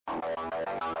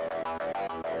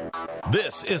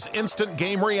This is Instant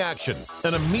Game Reaction,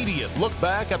 an immediate look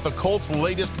back at the Colts'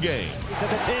 latest game. He's at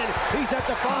the 10, he's at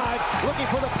the 5, looking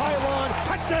for the pylon,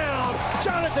 touchdown!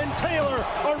 Jonathan Taylor,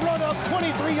 a run up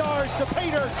 23 yards to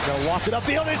Pater. They'll walk it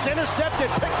upfield, it's intercepted,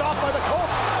 picked off by the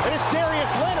Colts, and it's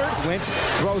Darius Leonard. Wentz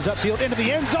throws upfield into the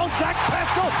end zone, Zach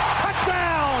Pascal,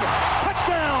 touchdown!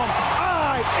 Touchdown!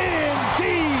 I-N-D-Y!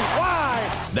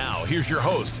 Now, here's your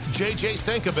host, JJ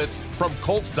Stankovitz from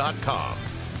Colts.com.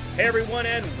 Hey everyone,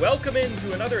 and welcome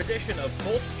into another edition of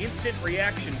Colts Instant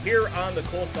Reaction here on the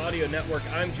Colts Audio Network.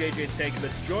 I'm JJ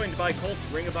Stankovitz, joined by Colts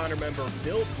Ring of Honor member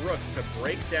Bill Brooks to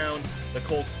break down the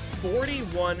Colts'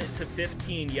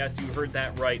 41-15, yes, you heard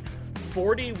that right,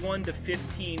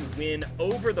 41-15 win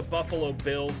over the Buffalo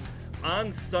Bills on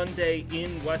Sunday in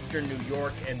Western New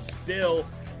York. And Bill,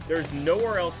 there's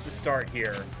nowhere else to start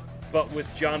here but with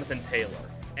Jonathan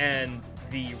Taylor and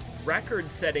the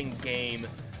record-setting game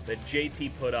that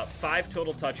JT put up. 5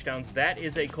 total touchdowns. That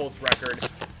is a Colts record.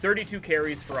 32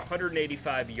 carries for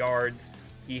 185 yards.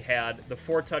 He had the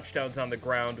 4 touchdowns on the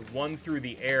ground, 1 through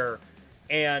the air.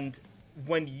 And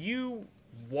when you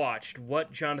watched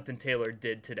what Jonathan Taylor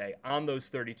did today on those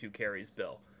 32 carries,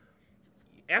 Bill,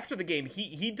 after the game,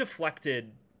 he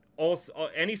deflected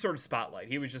any sort of spotlight.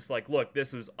 He was just like, look,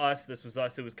 this was us.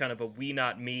 It was kind of a we,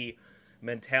 not me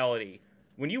mentality.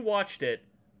 When you watched it,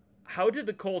 how did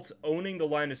the Colts owning the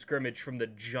line of scrimmage from the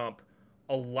jump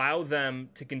allow them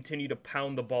to continue to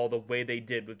pound the ball the way they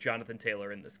did with Jonathan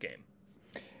Taylor in this game?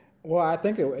 Well, I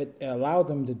think it allowed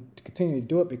them to continue to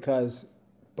do it because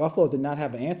Buffalo did not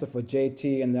have an answer for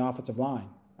JT and the offensive line.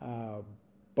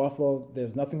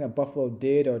 There's nothing that Buffalo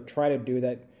did or tried to do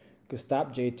that could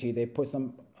stop JT. They put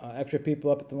some extra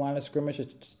people up at the line of scrimmage to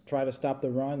try to stop the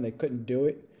run. They couldn't do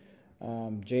it.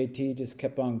 JT just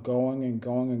kept on going and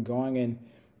going and going, and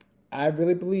I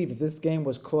really believe if this game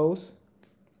was close,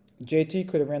 JT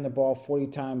could have ran the ball 40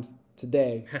 times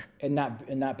today and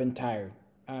not been tired.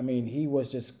 I mean, he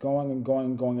was just going and going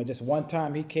and going. And just one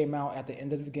time he came out at the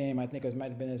end of the game, I think it might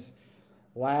have been his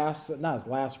not his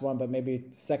last run, but maybe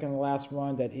second to last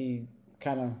run that he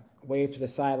kind of waved to the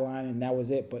sideline, and that was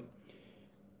it. But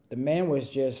the man was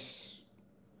just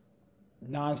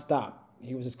nonstop.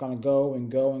 He was just going to go and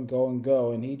go and go and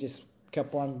go, and he just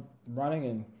kept on running,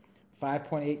 and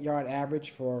 5.8 yard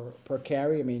average per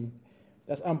carry. I mean,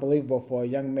 that's unbelievable for a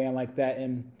young man like that.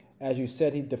 And as you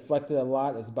said, he deflected a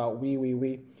lot. It's about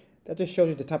we. That just shows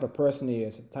you the type of person he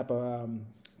is, the type of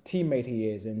teammate he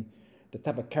is, and the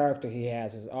type of character he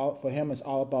has. For him, it's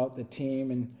all about the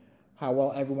team and how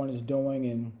well everyone is doing.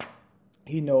 And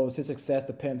he knows his success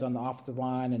depends on the offensive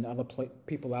line and other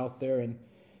people out there. And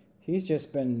he's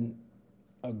just been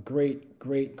a great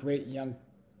young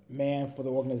man for the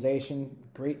organization,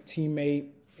 great teammate,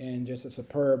 and just a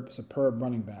superb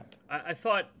running back. I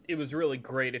thought it was really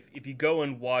great. If you go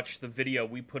and watch the video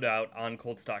we put out on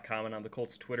Colts.com and on the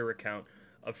Colts Twitter account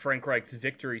of Frank Reich's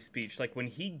victory speech, like when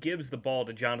he gives the ball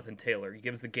to Jonathan Taylor, he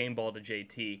gives the game ball to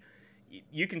JT,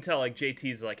 you can tell like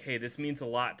JT's like, hey, this means a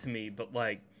lot to me, but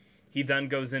like he then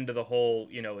goes into the whole,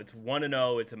 it's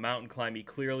 1-0, it's a mountain climb. He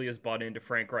clearly has bought into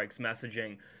Frank Reich's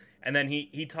messaging. And then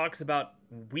he talks about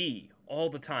we all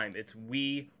the time. It's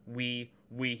we.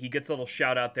 He gets a little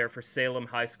shout out there for Salem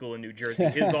High School in New Jersey,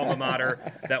 his alma mater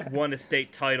that won a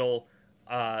state title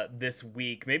this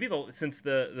week. Maybe since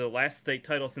the last state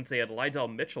title since they had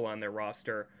Lydell Mitchell on their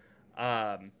roster.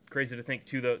 Crazy to think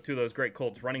two of those great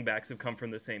Colts running backs have come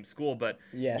from the same school. But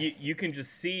yes, you can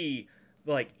just see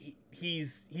like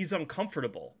he's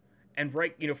uncomfortable. And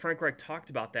Frank Reich talked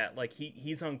about that. Like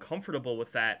he's uncomfortable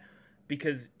with that,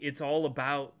 because it's all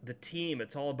about the team.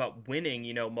 It's all about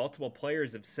winning. Multiple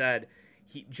players have said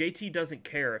JT doesn't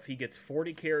care if he gets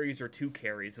 40 carries or 2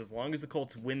 carries as long as the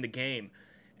Colts win the game.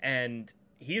 And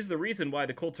he's the reason why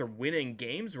the Colts are winning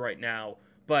games right now,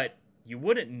 but you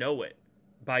wouldn't know it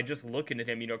by just looking at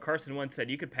him. Carson Wentz said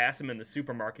you could pass him in the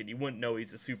supermarket, you wouldn't know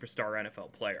he's a superstar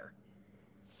NFL player.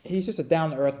 He's just a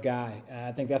down-to-earth guy.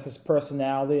 I think that's his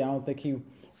personality. I don't think he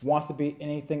wants to be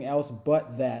anything else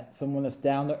but that, someone that's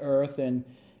down to earth. And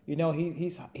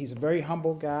he's a very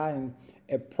humble guy, and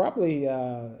it probably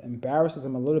embarrasses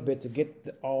him a little bit to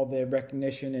get all the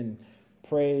recognition and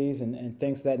praise and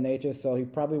things of that nature. So he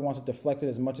probably wants to deflect it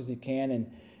as much as he can,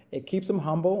 and it keeps him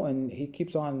humble, and he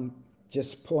keeps on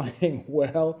just playing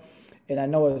well. And I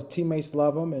know his teammates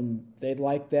love him, and they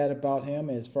like that about him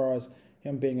as far as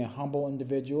him being a humble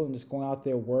individual and just going out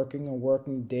there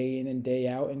working day in and day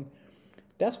out. And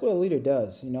that's what a leader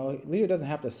does. A leader doesn't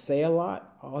have to say a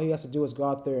lot. All he has to do is go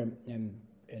out there and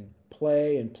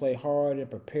play hard and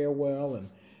prepare well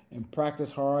and practice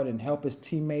hard and help his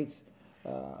teammates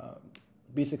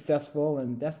be successful.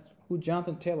 And that's who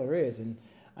Jonathan Taylor is. And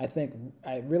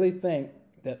I really think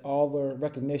that all the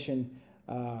recognition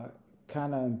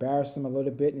kind of embarrassed him a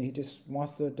little bit, and he just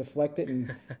wants to deflect it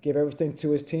and give everything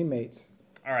to his teammates.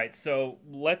 All right, so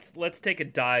let's take a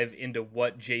dive into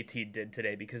what JT did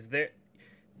today, because the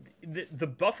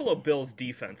Buffalo Bills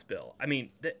defense, Bill, I mean,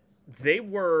 they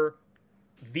were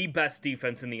the best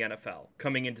defense in the NFL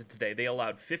coming into today. They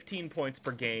allowed 15 points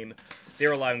per game. They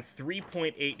were allowing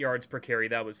 3.8 yards per carry.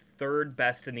 That was third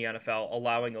best in the NFL,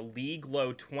 allowing a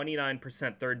league-low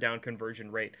 29% third down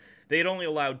conversion rate. They had only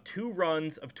allowed 2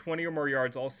 runs of 20 or more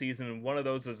yards all season, and one of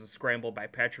those was a scramble by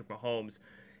Patrick Mahomes.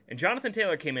 And Jonathan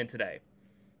Taylor came in today.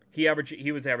 He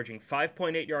was averaging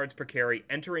 5.8 yards per carry.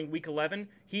 Entering Week 11,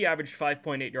 he averaged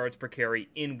 5.8 yards per carry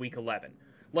in Week 11.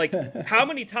 Like, how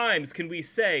many times can we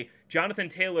say Jonathan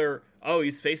Taylor, oh,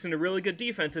 he's facing a really good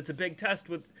defense, it's a big test,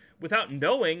 without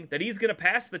knowing that he's going to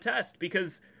pass the test?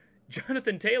 Because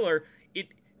Jonathan Taylor,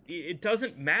 it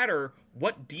doesn't matter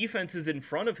what defense is in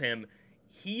front of him,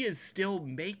 he is still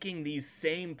making these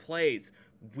same plays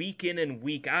week in and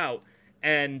week out.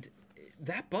 And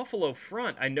that Buffalo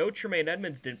front, I know Tremaine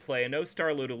Edmonds didn't play, I know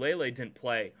Star Lotulelei didn't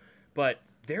play, but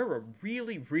they're a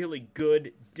really, really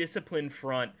good, disciplined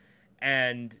front.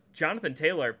 And Jonathan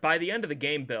Taylor, by the end of the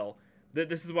game, Bill,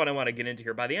 this is what I want to get into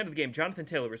here. By the end of the game, Jonathan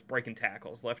Taylor was breaking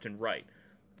tackles left and right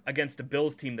against a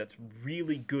Bills team that's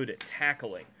really good at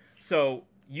tackling. So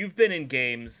you've been in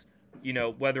games, you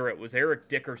know, whether it was Eric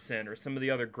Dickerson or some of the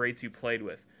other greats you played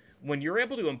with, when you're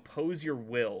able to impose your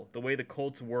will the way the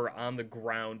Colts were on the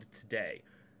ground today,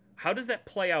 how does that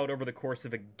play out over the course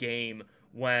of a game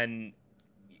when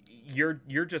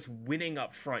you're just winning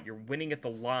up front, you're winning at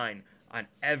the line on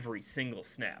every single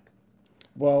snap?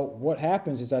 Well, what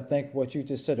happens is, I think what you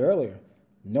just said earlier,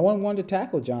 no one wanted to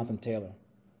tackle Jonathan Taylor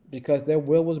because their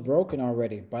will was broken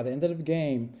already. By the end of the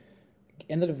game,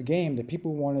 the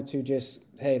people wanted to just,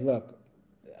 hey, look,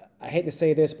 I hate to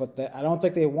say this, but I don't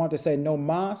think they wanted to say no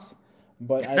mas,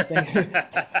 but I think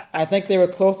I think they were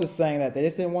close to saying that. They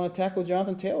just didn't want to tackle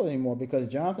Jonathan Taylor anymore, because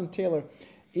Jonathan Taylor,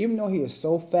 even though he is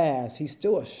so fast, he's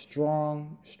still a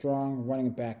strong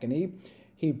running back, and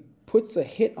he puts a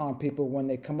hit on people when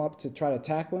they come up to try to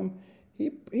tackle him.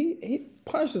 He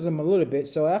punishes them a little bit.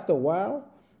 So after a while,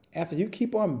 after you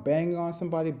keep on banging on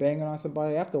somebody,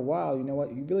 after a while, you know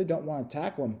what? You really don't want to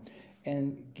tackle them.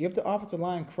 And give the offensive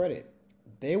line credit.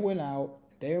 They went out,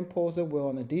 they imposed their will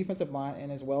on the defensive line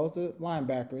and as well as the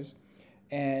linebackers.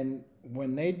 And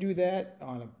when they do that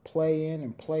on a play in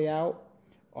and play out,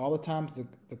 all the times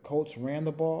the Colts ran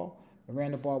the ball. They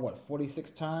ran the ball, 46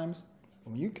 times?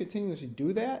 When you continuously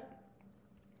do that,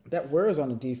 that wears on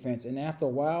the defense. And after a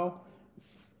while,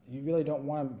 you really don't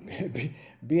want to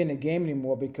be in the game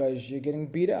anymore because you're getting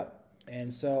beat up.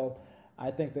 And so I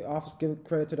think give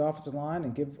credit to the offensive line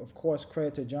and give, of course,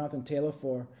 credit to Jonathan Taylor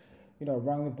for,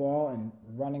 running the ball and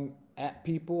running at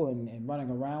people and running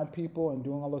around people and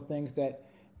doing all the things that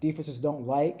defenses don't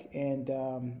like.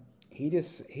 And he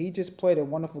just played a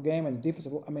wonderful game. And the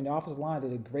offensive line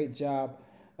did a great job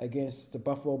against the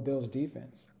Buffalo Bills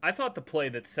defense. I thought the play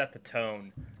that set the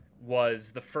tone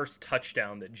was the first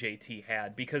touchdown that JT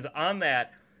had, because on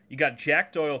that, you got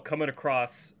Jack Doyle coming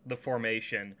across the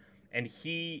formation, and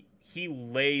he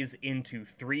lays into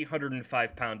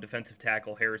 305-pound defensive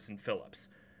tackle Harrison Phillips.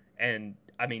 And,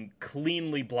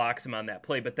 cleanly blocks him on that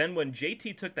play. But then when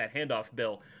JT took that handoff,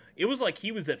 Bill, it was like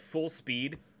he was at full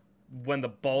speed when the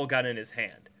ball got in his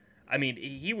hand.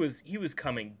 He was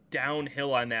coming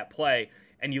downhill on that play.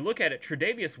 And you look at it,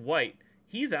 Tre'Davious White,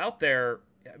 he's out there.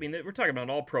 We're talking about an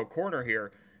all-pro corner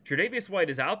here. Tre'Davious White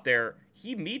is out there.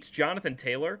 He meets Jonathan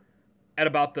Taylor at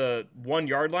about the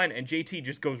 1-yard line, and JT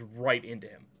just goes right into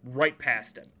him, right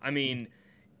past him. That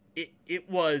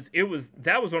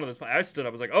was one of those plays. I stood up,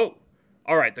 I was like, oh,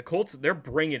 all right, the Colts, they're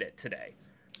bringing it today.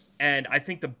 And I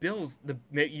think the Bills,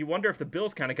 you wonder if the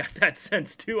Bills kind of got that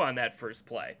sense too on that first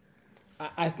play.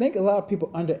 I think a lot of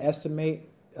people underestimate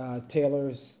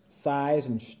Taylor's size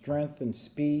and strength and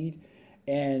speed.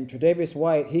 And Tre'Davious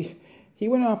White, he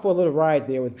went on for a little ride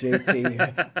there with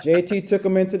JT. JT took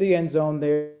him into the end zone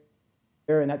there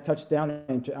and that touchdown.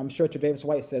 And I'm sure Tre'Davious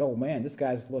White said, oh, man, this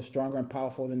guy's a little stronger and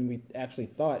powerful than we actually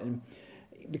thought. And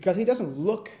because he doesn't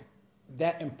look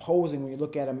that imposing when you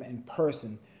look at him in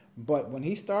person. But when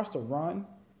he starts to run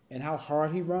and how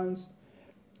hard he runs,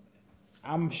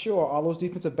 I'm sure all those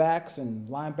defensive backs and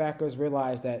linebackers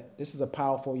realize that this is a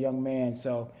powerful young man.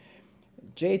 So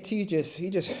JT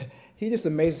just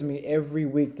amazes me every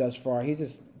week thus far.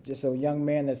 He's just a young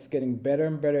man that's getting better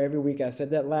and better every week. I said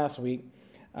that last week,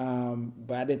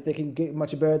 but I didn't think he'd get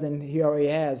much better than he already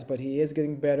has. But he is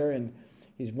getting better, and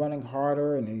he's running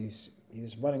harder, and he's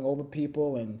running over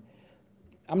people, and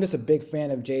I'm just a big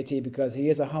fan of JT because he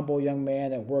is a humble young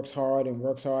man that works hard,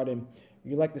 and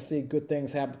you like to see good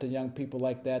things happen to young people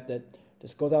like that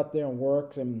just goes out there and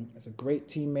works and is a great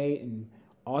teammate, and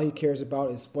all he cares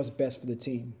about is what's best for the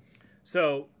team.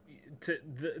 So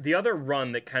the other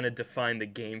run that kind of defined the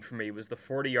game for me was the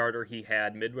 40-yarder he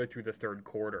had midway through the third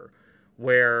quarter,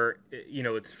 where,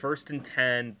 it's 1st and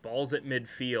 10, ball's at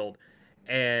midfield,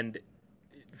 and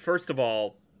first of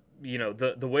all,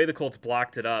 the way the Colts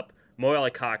blocked it up, Mo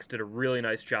Alie-Cox did a really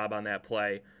nice job on that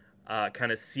play,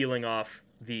 kind of sealing off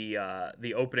the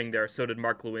opening there. So did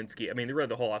Mark Lewinsky. I mean, they read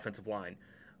the whole offensive line.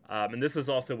 And this is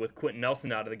also with Quentin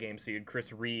Nelson out of the game, so you had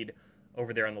Chris Reed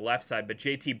over there on the left side. But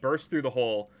JT bursts through the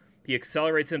hole. He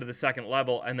accelerates into the second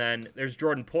level, and then there's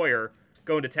Jordan Poyer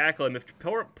going to tackle him. If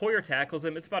Poyer tackles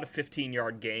him, it's about a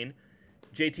 15-yard gain.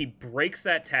 JT breaks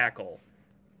that tackle,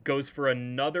 goes for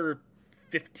another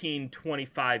 15,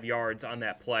 25 yards on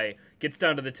that play, gets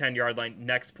down to the 10-yard line,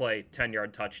 next play,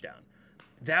 10-yard touchdown.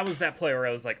 That was that play where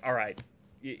I was like, all right,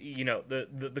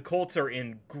 the Colts are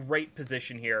in great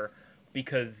position here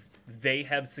because they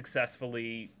have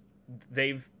successfully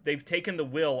they've taken the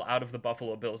will out of the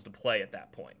Buffalo Bills to play at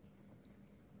that point.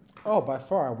 Oh, by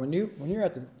far. When you're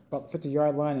at about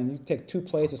 50-yard line and you take 2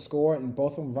 plays to score and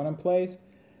both of them running plays,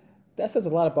 that says a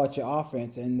lot about your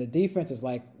offense. And the defense is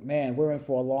like, man, we're in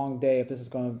for a long day if this is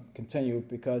going to continue,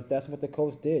 because that's what the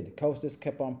coach did. The coach just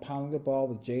kept on pounding the ball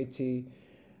with JT,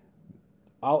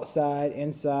 outside,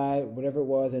 inside, whatever it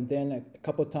was. And then a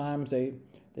couple of times they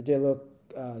did a little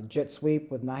jet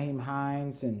sweep with Nyheim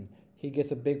Hines, and he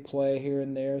gets a big play here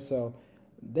and there. So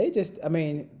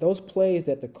those plays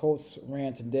that the Colts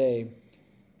ran today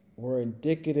were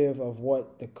indicative of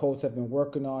what the Colts have been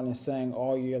working on and saying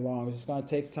all year long. It's going to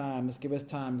take time. Just give us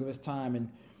time, and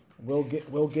we'll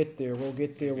get there.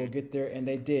 And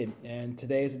they did. And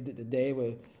today's the day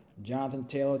where Jonathan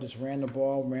Taylor just ran the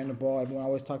ball. Everyone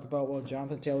always talked about, well,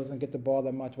 Jonathan Taylor doesn't get the ball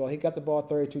that much. Well, he got the ball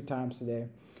 32 times today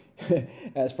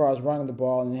as far as running the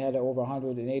ball, and he had over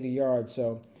 180 yards.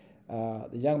 So the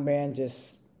young man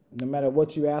just, no matter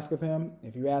what you ask of him,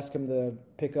 if you ask him to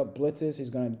pick up blitzes, he's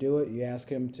going to do it. You ask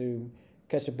him to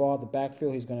catch the ball at the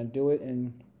backfield, he's going to do it.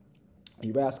 And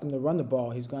you ask him to run the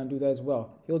ball, he's going to do that as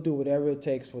well. He'll do whatever it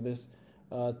takes for this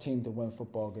team to win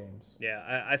football games.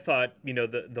 Yeah, I thought,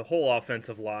 the whole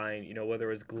offensive line,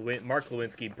 whether it was Mark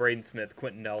Lewinsky, Braden Smith,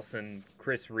 Quentin Nelson,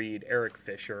 Chris Reed, Eric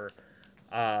Fisher,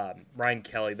 Ryan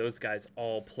Kelly, those guys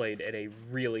all played at a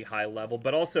really high level,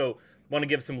 but also want to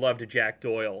give some love to Jack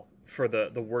Doyle for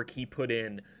the work he put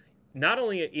in, not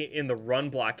only in the run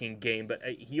blocking game, but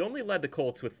he only led the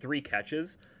Colts with 3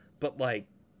 catches, but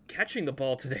catching the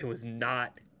ball today was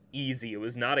not easy. It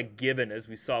was not a given, as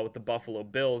we saw with the Buffalo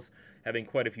Bills having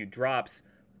quite a few drops.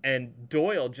 And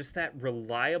Doyle, just that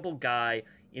reliable guy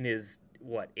in his,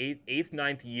 eighth,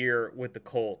 ninth year with the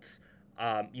Colts.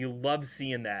 You love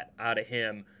seeing that out of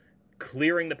him,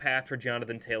 clearing the path for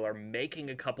Jonathan Taylor, making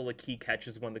a couple of key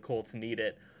catches when the Colts need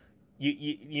it.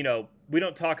 We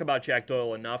don't talk about Jack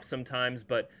Doyle enough sometimes,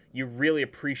 but you really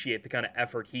appreciate the kind of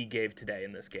effort he gave today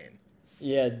in this game.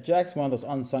 Yeah, Jack's one of those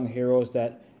unsung heroes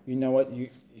that,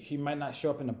 he might not show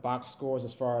up in the box scores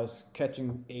as far as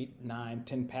catching 8, 9,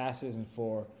 10 passes and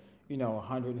for,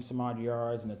 100 and some odd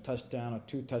yards and a touchdown or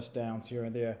 2 touchdowns here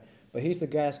and there. But he's the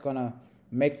guy that's going to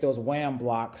make those wham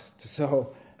blocks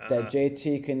so that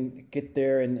JT can get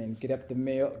there and get up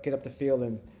the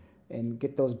field and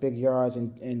get those big yards.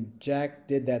 And Jack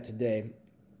did that today.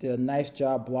 Did a nice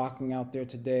job blocking out there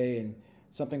today, and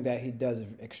something that he does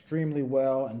extremely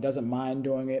well and doesn't mind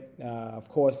doing it. Of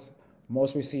course,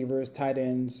 most receivers, tight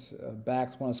ends,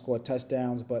 backs want to score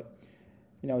touchdowns, but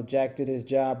Jack did his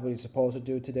job, what he's supposed to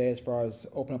do today as far as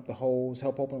help open up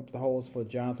the holes for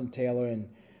Jonathan Taylor and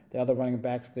the other running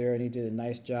backs there, and he did a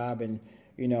nice job. And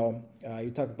you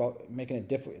talk about making it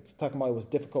difficult. Talking about it was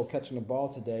difficult catching the ball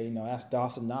today. Ask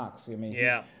Dawson Knox.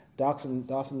 Dawson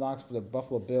Knox for the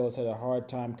Buffalo Bills had a hard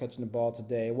time catching the ball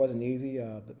today. It wasn't easy.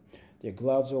 Their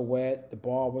gloves were wet. The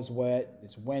ball was wet.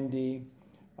 It's windy.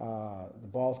 The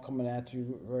ball's coming at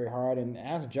you very hard. And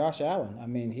ask Josh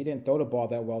Allen. He didn't throw the ball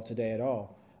that well today at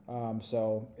all.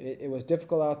 So it was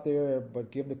difficult out there,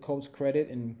 but give the coach credit.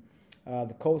 And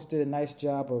the coach did a nice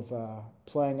job of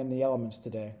playing in the elements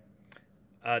today.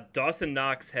 Dawson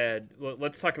Knox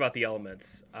let's talk about the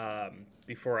elements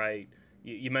before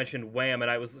you mentioned wham,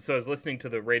 and I was listening to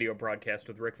the radio broadcast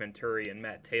with Rick Venturi and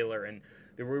Matt Taylor, and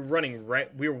we were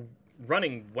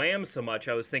running wham so much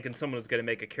I was thinking someone was going to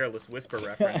make a Careless Whisper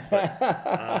reference,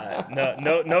 but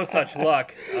no such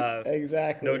luck.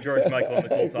 Exactly. No George Michael in the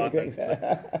Colts offense.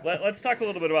 But let's talk a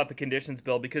little bit about the conditions,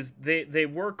 Bill, because they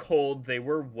were cold, they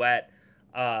were wet,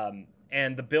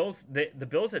 And the Bills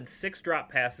had 6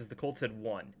 drop passes. The Colts had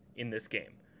 1 in this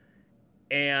game.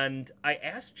 And I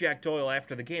asked Jack Doyle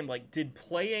after the game, like, did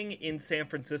playing in San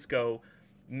Francisco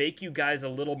make you guys a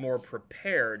little more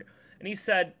prepared? And he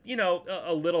said,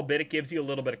 a little bit. It gives you a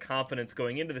little bit of confidence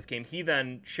going into this game. He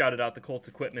then shouted out the Colts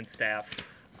equipment staff,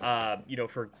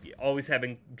 for always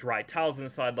having dry towels on the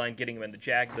sideline, getting them in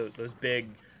the those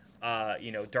big,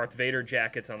 Darth Vader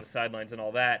jackets on the sidelines and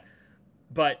all that.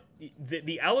 But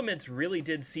the elements really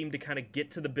did seem to kind of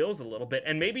get to the Bills a little bit.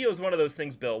 And maybe it was one of those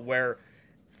things, Bill, where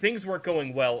things weren't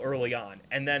going well early on,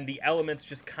 and then the elements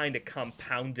just kind of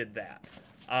compounded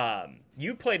that.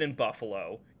 You played in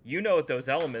Buffalo. You know what those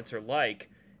elements are like.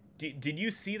 Did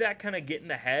you see that kind of get in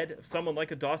the head of someone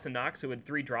like a Dawson Knox who had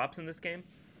 3 drops in this game?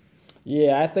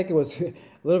 Yeah, I think it was a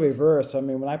little reverse. I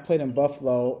mean, when I played in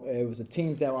Buffalo, it was the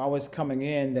teams that were always coming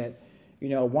in that,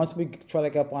 once we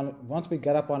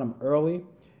got up on them early,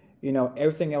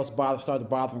 everything else started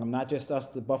bothering them. Not just us,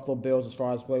 the Buffalo Bills, as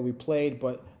far as the way we played,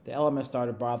 but the elements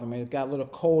started bothering me. It got a little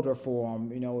colder for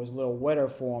them. It was a little wetter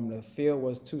for them. The field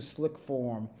was too slick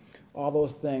for them. All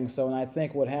those things. So, and I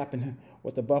think what happened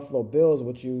with the Buffalo Bills,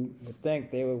 which you would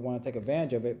think they would want to take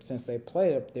advantage of it since they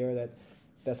played up there,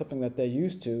 that's something that they're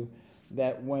used to,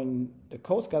 that when the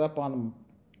Colts got up on them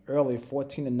early,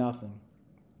 14-0,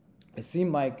 it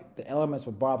seemed like the elements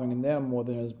were bothering them more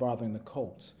than it was bothering the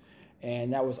Colts.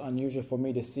 And that was unusual for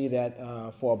me to see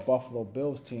that for a Buffalo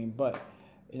Bills team. But,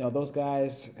 those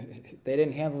guys, they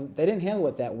didn't handle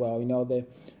it that well.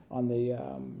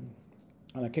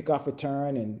 On a kickoff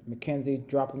return, and McKenzie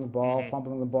dropping the ball,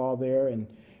 fumbling the ball there, and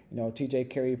TJ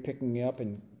Carey picking it up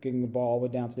and getting the ball all the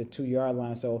way down to the 2-yard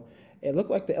line. So it looked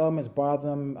like the elements bothered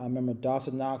them. I remember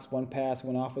Dawson Knox, one pass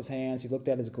went off his hands. He looked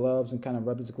at his gloves and kind of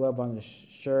rubbed his glove on his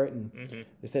shirt, and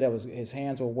they said that his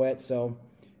hands were wet. So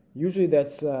usually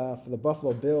that's for the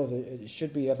Buffalo Bills. It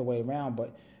should be the other way around,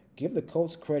 but give the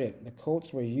Colts credit. The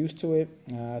Colts were used to it.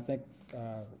 I think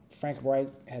Frank Wright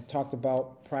had talked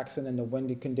about practicing in the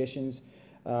windy conditions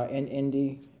in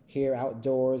Indy here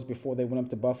outdoors before they went up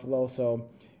to Buffalo. So,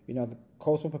 the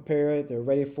Colts were prepared. They're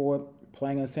ready for it.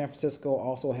 Playing in San Francisco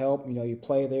also helped. You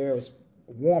play there. It was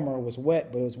warmer. It was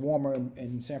wet, but it was warmer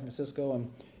in San Francisco, and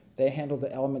they handled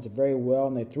the elements very well,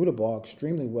 and they threw the ball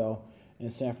extremely well in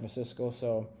San Francisco.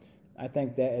 So I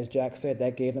think that, as Jack said,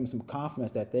 that gave them some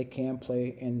confidence that they can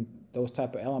play in those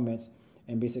type of elements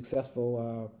and be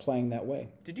successful playing that way.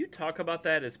 Did you talk about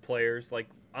that as players, like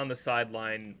on the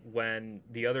sideline when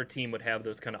the other team would have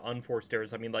those kind of unforced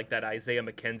errors? I mean, like that Isaiah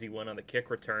McKenzie one on the kick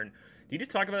return. Did you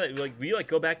talk about that? Like, will you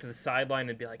go back to the sideline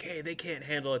and be like, hey, they can't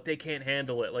handle it. They can't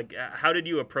handle it. Like, how did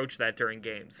you approach that during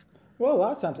games? Well, a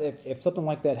lot of times if something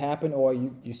like that happened, or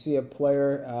you see a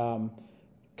player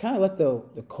kind of let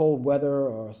the cold weather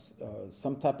or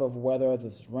some type of weather,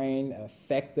 this rain,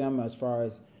 affect them as far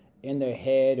as in their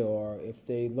head, or if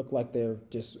they look like they're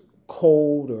just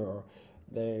cold or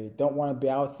they don't want to be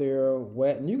out there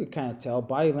wet. And you can kind of tell.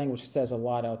 Body language says a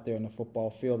lot out there in the football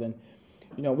field. And,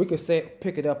 we could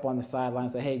pick it up on the sideline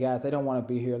and say, hey, guys, they don't want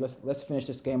to be here. Let's finish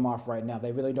this game off right now.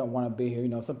 They really don't want to be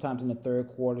here. Sometimes in the third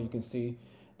quarter you can see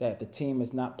that the team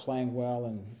is not playing well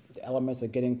and the elements are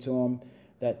getting to them,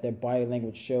 that their body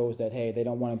language shows that, hey, they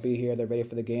don't want to be here. They're ready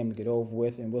for the game to get over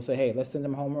with. And we'll say, hey, let's send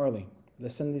them home early.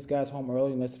 Let's send these guys home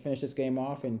early and let's finish this game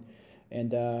off. And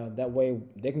that way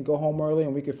they can go home early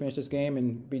and we can finish this game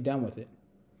and be done with it.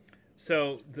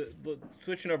 So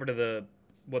switching over to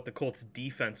what the Colts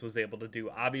defense was able to do,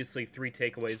 obviously 3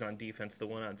 takeaways on defense, the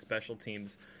one on special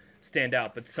teams stand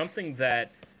out. But something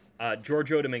that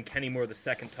George Odom and Kenny Moore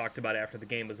II talked about after the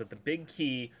game was that the big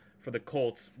key for the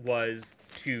Colts was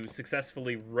to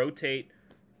successfully rotate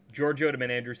George Odom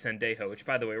and Andrew Sendejo, which,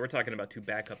 by the way, we're talking about 2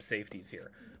 backup safeties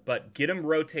here. But get them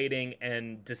rotating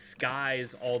and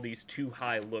disguise all these too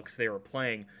high looks they were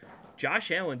playing. Josh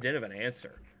Allen didn't have an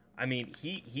answer. I mean,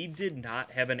 he did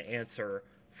not have an answer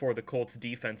for the Colts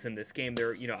defense in this game.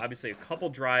 There, obviously a couple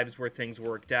drives where things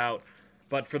worked out,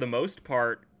 but for the most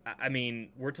part, I mean,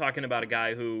 we're talking about a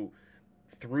guy who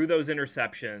threw those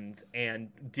interceptions and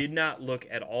did not look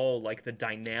at all like the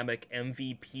dynamic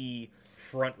MVP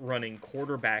front-running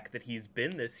quarterback that he's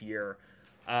been this year.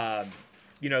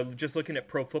 Just looking at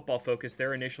Pro Football Focus,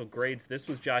 their initial grades, this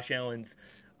was Josh Allen's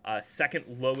second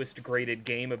lowest graded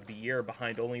game of the year,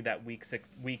 behind only that Week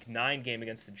 9 game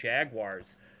against the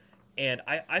Jaguars. And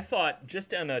I thought,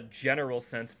 just in a general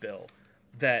sense, Bill,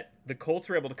 that the Colts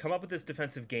were able to come up with this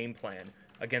defensive game plan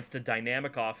against a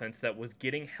dynamic offense that was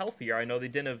getting healthier. I know they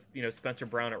didn't have Spencer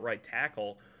Brown at right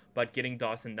tackle, but getting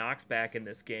Dawson Knox back in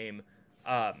this game,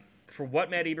 for what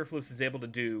Matt Eberflus is able to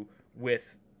do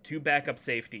with two backup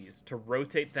safeties, to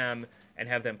rotate them and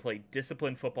have them play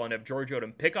disciplined football and have George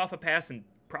Odom pick off a pass and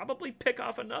probably pick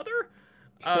off another.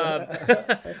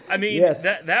 I mean, yes.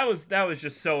 that was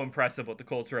just so impressive what the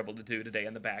Colts were able to do today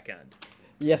on the back end.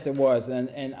 Yes, it was.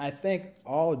 And I think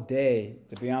all day,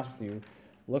 to be honest with you,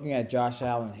 looking at Josh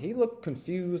Allen, he looked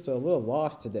confused or a little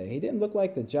lost today. He didn't look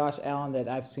like the Josh Allen that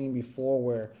I've seen before,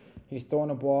 where he's throwing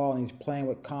the ball and he's playing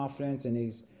with confidence, and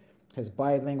his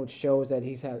body language shows that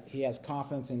he has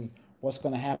confidence in what's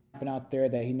going to happen out there,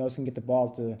 that he knows he can get the ball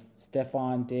to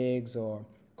Stephon Diggs or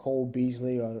Cole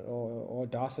Beasley or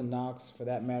Dawson Knox for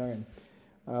that matter.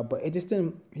 And but he just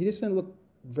didn't look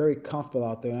very comfortable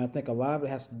out there, and I think a lot of it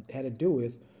had to do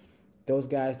with those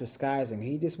guys disguising.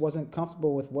 He just wasn't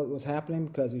comfortable with what was happening,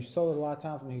 because you saw a lot of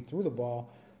times when he threw the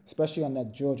ball, especially on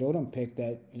that George Odom pick,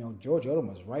 that George Odom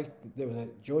was right there.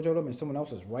 George Odom and someone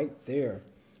else was right there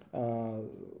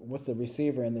with the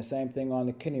receiver, and the same thing on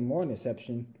the Kenny Moore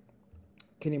interception.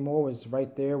 Kenny Moore was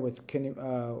right there with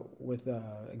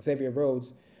Xavier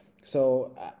Rhodes.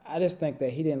 So I just think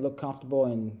that he didn't look comfortable,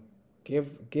 and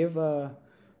give the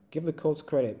Colts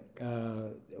credit.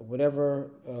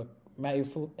 Whatever Matt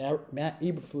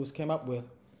Eberflus came up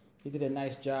with, he did a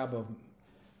nice job of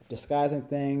disguising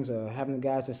things, or having the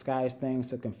guys disguise things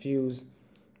to confuse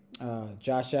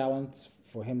Josh Allen,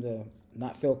 for him to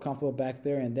not feel comfortable back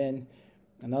there. And then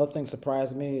another thing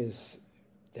surprised me is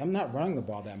them not running the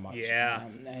ball that much. Yeah.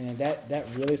 And that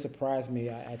really surprised me.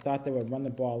 I thought they would run the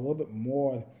ball a little bit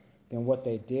more than what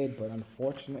they did, but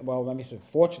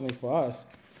fortunately for us,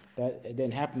 that it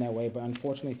didn't happen that way. But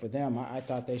unfortunately for them, I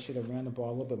thought they should have ran the ball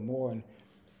a little bit more and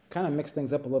kind of mixed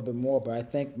things up a little bit more. But I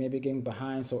think maybe getting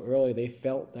behind so early, they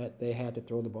felt that they had to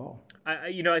throw the ball.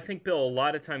 I think, Bill, a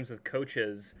lot of times with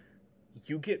coaches,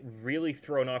 you get really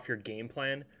thrown off your game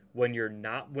plan when you're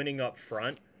not winning up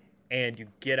front and you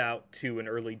get out to an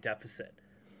early deficit.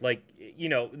 Like,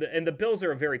 and the Bills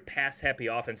are a very pass-happy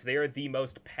offense. They are the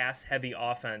most pass-heavy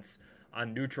offense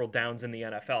on neutral downs in the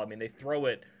NFL. I mean, they throw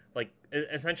it, like,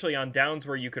 essentially on downs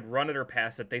where you could run it or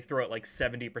pass it, they throw it like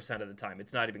 70% of the time.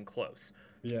 It's not even close.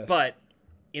 Yes. But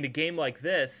in a game like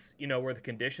this, where the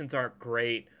conditions aren't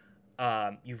great,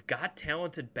 you've got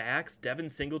talented backs. Devin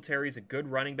Singletary's a good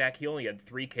running back. He only had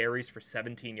 3 carries for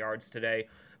 17 yards today.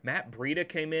 Matt Breida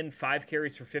came in, 5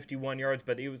 carries for 51 yards,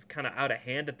 but he was kind of out of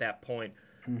hand at that point.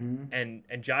 Mm-hmm.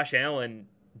 And Josh Allen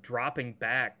dropping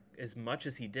back as much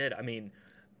as he did. I mean,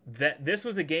 this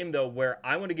was a game, though, where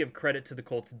I want to give credit to the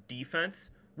Colts defense,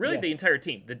 really the entire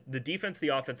team, the defense, the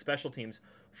offense, special teams,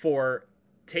 for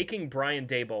taking Brian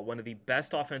Daboll, one of the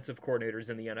best offensive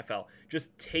coordinators in the NFL,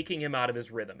 just taking him out of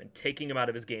his rhythm and taking him out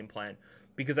of his game plan.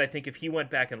 Because I think if he went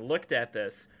back and looked at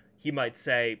this, he might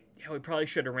say, we probably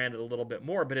should have ran it a little bit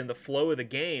more. But in the flow of the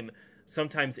game,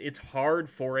 sometimes it's hard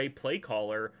for a play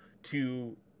caller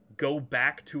to go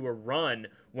back to a run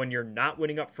when you're not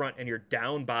winning up front and you're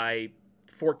down by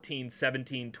 14,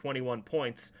 17, 21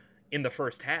 points in the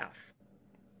first half.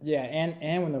 Yeah,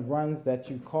 and when the runs that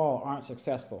you call aren't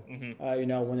successful.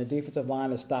 Mm-hmm. When the defensive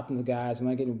line is stopping the guys and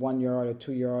they're getting 1 yard or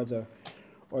 2 yards or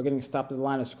getting stopped at the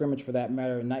line of scrimmage for that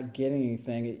matter and not getting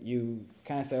anything, you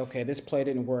kind of say, okay, this play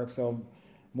didn't work, so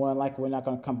more than likely we're not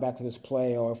going to come back to this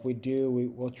play, or if we do,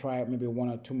 we'll try it maybe 1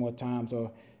 or 2 more times,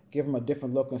 or give them a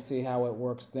different look and see how it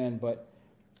works then. But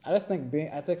I just think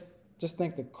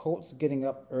the Colts getting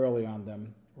up early on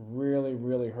them really,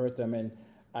 really hurt them. And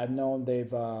I've known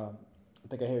I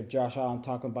think I heard Josh Allen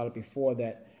talking about it before,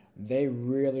 that they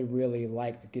really, really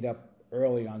like to get up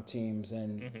early on teams,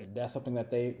 and that's something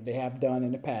that they have done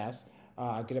in the past.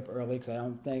 Get up early, because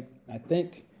I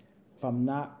think if I'm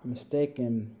not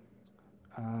mistaken,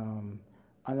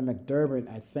 under McDermott,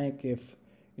 I think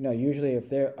usually if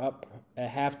they're up at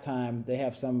halftime, they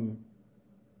have some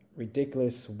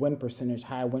ridiculous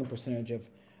high win percentage of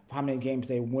how many games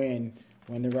they win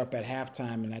when they're up at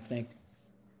halftime. And I think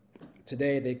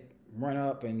today they run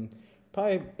up and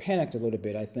probably panicked a little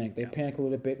bit. I think they panicked a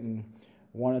little bit and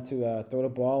wanted to throw the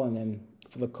ball. And then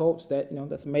for the Colts,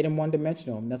 that's made them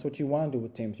one-dimensional. And that's what you want to do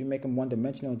with teams. You make them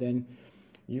one-dimensional, then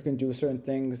you can do certain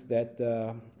things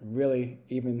that really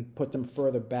even put them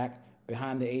further back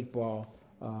behind the 8 ball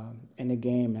in the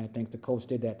game. And I think the Colts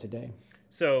did that today.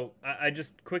 So I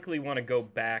just quickly want to go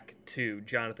back to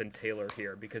Jonathan Taylor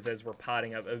here, because as we're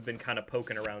potting, I've been kind of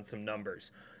poking around some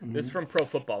numbers. Mm-hmm. This is from Pro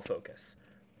Football Focus.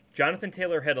 Jonathan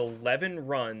Taylor had 11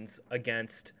 runs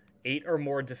against 8 or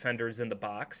more defenders in the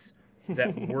box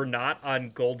that were not on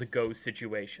goal-to-go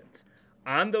situations.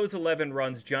 On those 11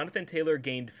 runs, Jonathan Taylor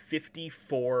gained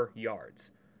 54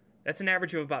 yards. That's an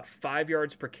average of about 5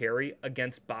 yards per carry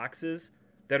against boxes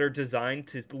that are designed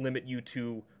to limit you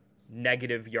to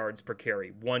negative yards per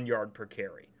carry, 1 yard per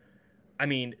carry. I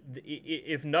mean,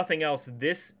 if nothing else,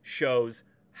 this shows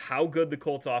how good the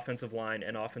Colts offensive line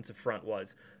and offensive front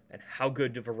was and how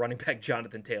good of a running back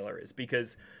Jonathan Taylor is,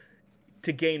 because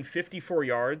to gain 54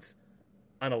 yards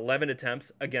on 11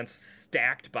 attempts against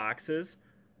stacked boxes,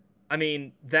 I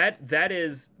mean, that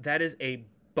is a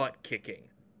butt kicking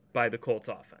by the Colts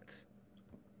offense.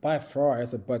 By far,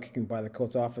 it's a butt kicking by the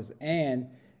Colts offense, and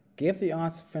give the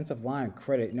offensive line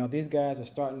credit. These guys are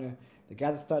starting to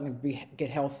get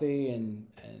healthy, and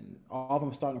all of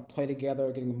them starting to play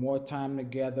together, getting more time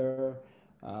together.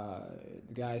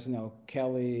 The guys,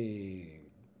 Kelly,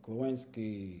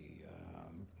 Glowinski,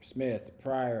 Smith,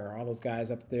 Pryor, all those guys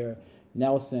up there,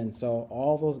 Nelson. So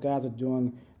all those guys are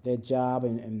doing their job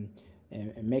and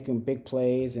making big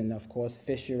plays, and of course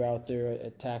Fisher out there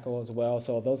at tackle as well.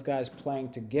 So those guys playing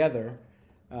together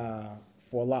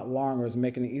for a lot longer is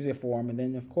making it easier for them. And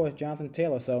then of course Jonathan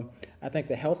Taylor. So I think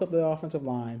the health of the offensive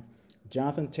line,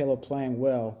 Jonathan Taylor playing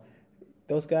well.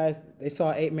 Those guys, they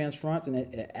saw 8-man fronts, and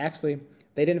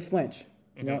they didn't flinch.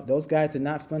 Those guys did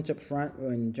not flinch up front,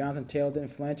 and Jonathan Taylor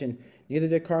didn't flinch, and neither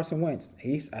did Carson Wentz.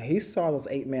 He saw those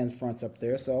 8-man fronts up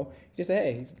there, so he just said,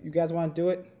 hey, you guys want to do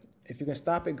it? If you can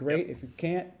stop it, great. If you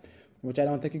can't, which I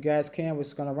don't think you guys can, we're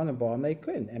just going to run the ball, and they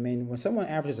couldn't. I mean, when someone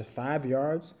averages 5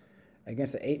 yards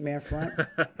against an 8-man front,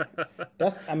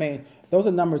 those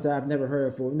are numbers that I've never heard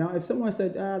of before. Now, if someone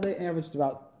said they averaged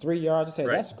about 3 yards, I say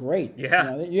that's great.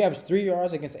 Yeah. You average 3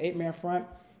 yards against an 8-man front.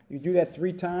 You do that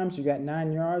 3 times, you got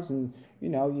 9 yards, and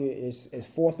it's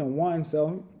 4th and 1,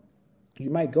 so you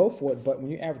might go for it. But when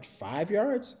you average 5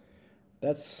 yards,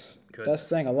 that's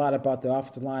saying a lot about the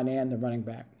offensive line and the running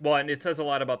back. Well, and it says a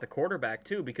lot about the quarterback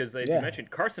too, because as you mentioned,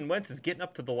 Carson Wentz is getting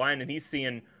up to the line and he's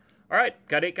seeing, all right,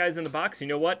 got 8 guys in the box. You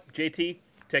know what, JT,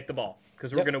 take the ball,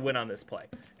 because we're going to win on this play.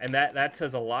 And that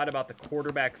says a lot about the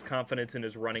quarterback's confidence in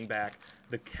his running back,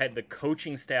 the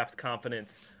coaching staff's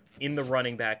confidence in the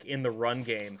running back, in the run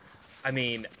game. I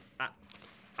mean,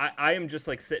 I am just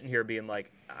like sitting here being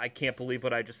like, I can't believe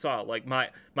what I just saw. Like my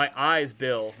eyes,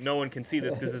 Bill, no one can see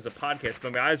this because it's a podcast,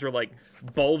 but my eyes were like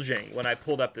bulging when I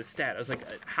pulled up this stat. I was like,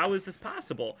 how is this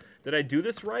possible? Did I do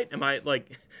this right? Am I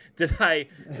like, did I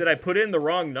put in the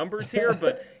wrong numbers here?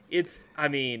 But it's, I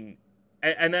mean,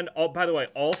 and then by the way,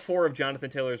 all 4 of Jonathan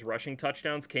Taylor's rushing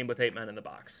touchdowns came with 8 men in the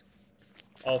box.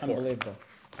 All 4. Unbelievable.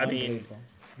 I mean,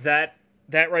 that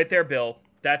right there, Bill,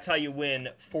 that's how you win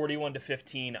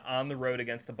 41-15 on the road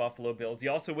against the Buffalo Bills.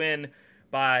 You also win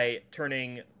by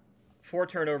turning 4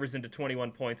 turnovers into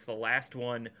 21 points. The last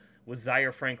one was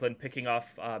Zaire Franklin picking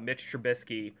off Mitch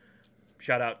Trubisky.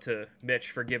 Shout out to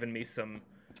Mitch for giving me some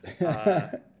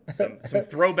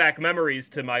throwback memories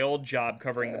to my old job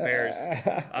covering the Bears.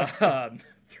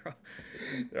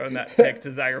 Throwing that pick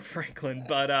to Zaire Franklin.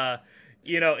 But,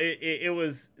 it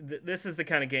was this is the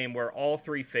kind of game where all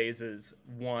 3 phases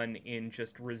won in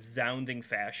just resounding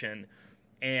fashion.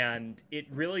 And it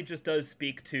really just does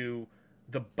speak to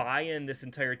the buy-in this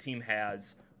entire team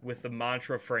has with the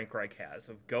mantra Frank Reich has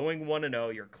of going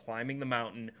 1-0, you're climbing the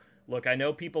mountain. Look, I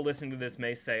know people listening to this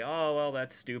may say, oh, well,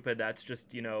 that's stupid. That's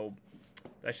just, some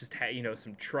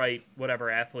trite, whatever,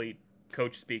 athlete,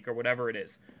 coach speak or whatever it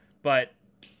is. But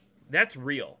that's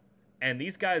real. And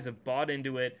these guys have bought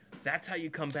into it. That's how you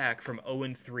come back from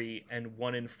 0-3 and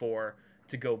 1-4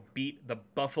 to go beat the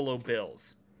Buffalo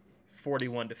Bills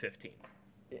 41-15.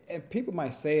 And people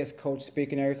might say it's coach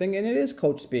speak and everything, and it is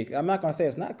coach speak. I'm not going to say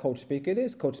it's not coach speak. It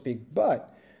is coach speak.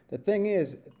 But the thing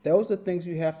is, those are things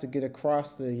you have to get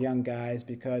across to the young guys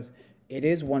because it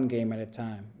is one game at a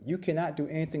time. You cannot do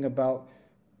anything about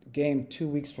game 2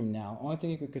 weeks from now. Only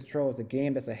thing you can control is the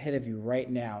game that's ahead of you right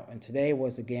now. And today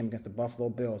was the game against the Buffalo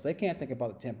Bills. They can't think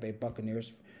about the Tampa Bay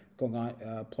Buccaneers going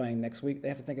on playing next week. They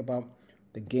have to think about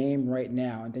the game right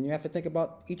now. And then you have to think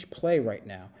about each play right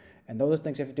now. And those are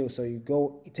things you have to do. So you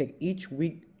take each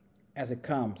week as it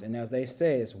comes. And as they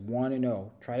say, it's 1-0.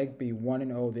 Try to be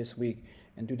 1-0 this week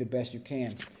and do the best you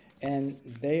can. And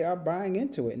they are buying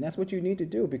into it. And that's what you need to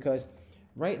do because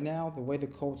right now, the way the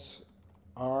Colts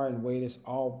are and the way this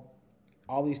all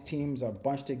these teams are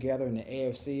bunched together in the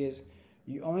AFC is,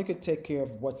 you only can take care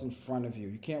of what's in front of you.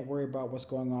 You can't worry about what's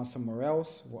going on somewhere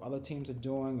else, what other teams are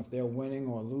doing, if they're winning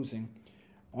or losing.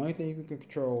 Only thing you can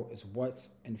control is what's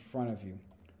in front of you.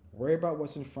 Worry about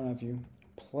what's in front of you.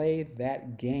 Play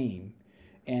that game.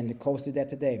 And the Colts did that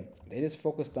today. They just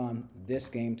focused on this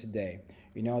game today.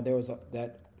 There was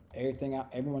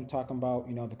everyone talking about,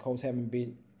 the Colts haven't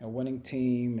beat a winning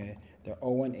team, and they're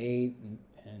 0-8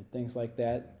 and things like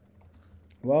that.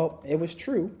 Well, it was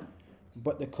true,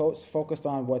 but the Colts focused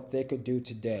on what they could do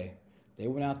today. They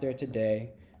went out there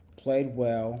today, played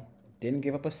well, didn't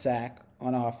give up a sack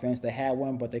on offense. They had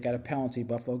one, but they got a penalty.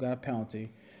 Buffalo got a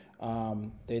penalty.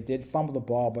 They did fumble the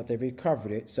ball, but they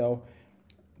recovered it. So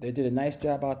they did a nice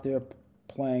job out there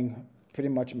playing pretty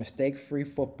much mistake-free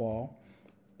football.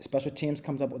 Special teams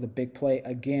comes up with a big play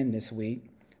again this week.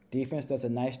 Defense does a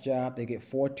nice job. They get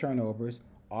 4 turnovers.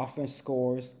 Offense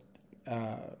scores.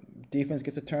 Defense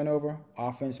gets a turnover.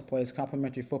 Offense plays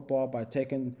complementary football by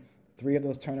taking 3 of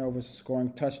those turnovers,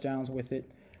 scoring touchdowns with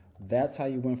it. That's how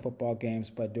you win football games,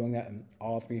 by doing that in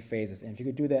all 3 phases. And if you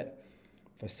could do that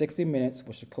for 60 minutes,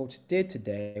 which the coach did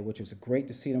today, which was great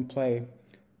to see them play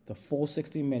the full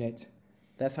 60 minutes,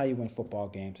 that's how you win football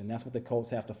games. And that's what the Colts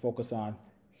have to focus on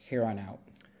here on out.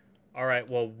 All right,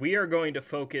 well, we are going to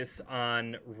focus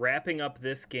on wrapping up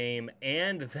this game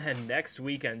and then next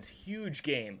weekend's huge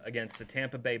game against the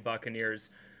Tampa Bay Buccaneers.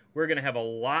 We're going to have a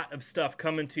lot of stuff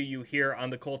coming to you here on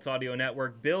the Colts Audio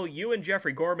Network. Bill, you and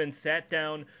Jeffrey Gorman sat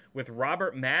down with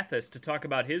Robert Mathis to talk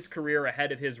about his career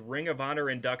ahead of his Ring of Honor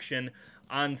induction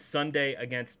on Sunday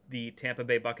against the Tampa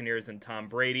Bay Buccaneers and Tom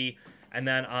Brady. And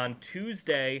then on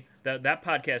Tuesday, that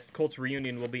podcast, Colts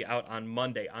Reunion, will be out on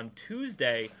Monday. On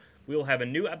Tuesday, we will have a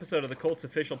new episode of the Colts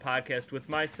Official Podcast with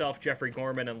myself, Jeffrey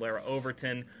Gorman, and Lara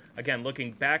Overton. Again,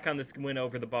 looking back on this win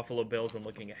over the Buffalo Bills and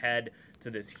looking ahead to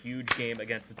this huge game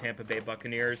against the Tampa Bay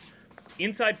Buccaneers.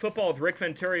 Inside Football with Rick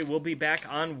Venturi will be back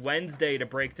on Wednesday to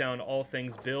break down all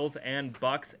things Bills and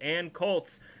Bucks and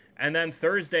Colts. And then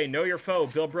Thursday, Know Your Foe,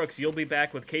 Bill Brooks, you'll be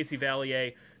back with Casey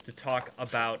Valier to talk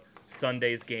about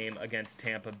Sunday's game against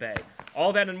Tampa Bay.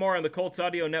 All that and more on the Colts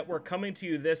Audio Network coming to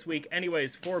you this week.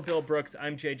 Anyways, for Bill Brooks,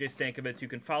 I'm JJ Stankovitz. You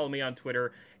can follow me on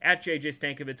Twitter at JJ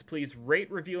Stankovitz. Please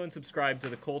rate, review, and subscribe to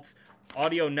the Colts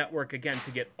Audio Network again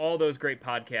to get all those great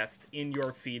podcasts in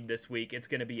your feed this week. It's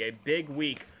going to be a big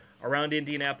week around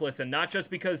Indianapolis, and not just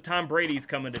because Tom Brady's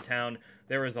coming to town.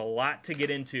 There is a lot to get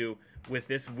into with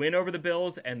this win over the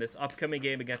Bills and this upcoming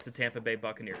game against the Tampa Bay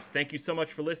Buccaneers. Thank you so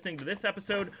much for listening to this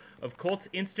episode of Colts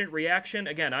Instant Reaction.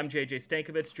 Again, I'm JJ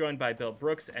Stankovitz, joined by Bill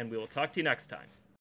Brooks, and we will talk to you next time.